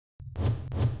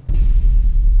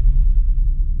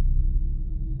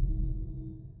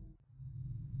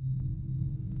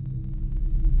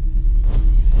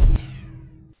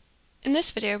In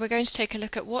this video we're going to take a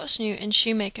look at what's new in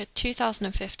ShoeMaker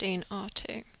 2015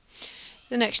 R2.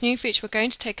 The next new feature we're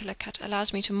going to take a look at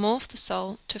allows me to morph the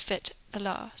sole to fit the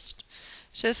last.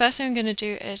 So the first thing I'm going to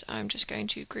do is I'm just going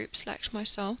to group select my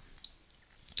sole.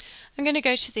 I'm going to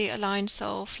go to the align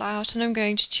sole flyout and I'm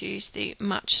going to choose the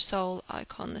match sole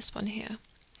icon, this one here.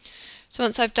 So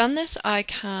once I've done this I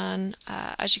can,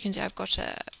 as you can see I've got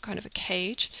a kind of a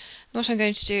cage. And what I'm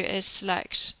going to do is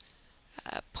select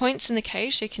points in the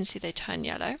cage, so you can see they turn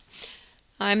yellow.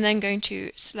 I'm then going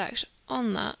to select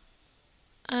on that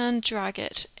and drag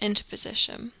it into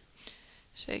position.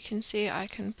 So you can see I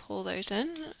can pull those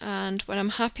in, and when I'm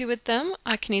happy with them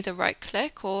I can either right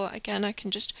click or again I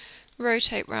can just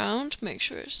rotate round, make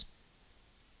sure it's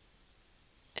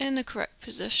in the correct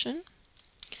position.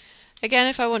 Again,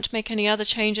 if I want to make any other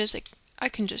changes I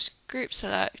can just group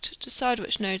select, decide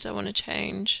which nodes I want to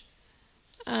change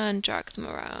and drag them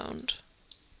around.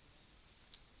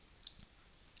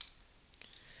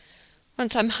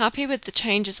 Once I'm happy with the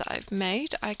changes that I've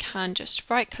made, I can just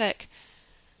right click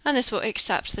and this will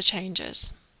accept the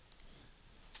changes.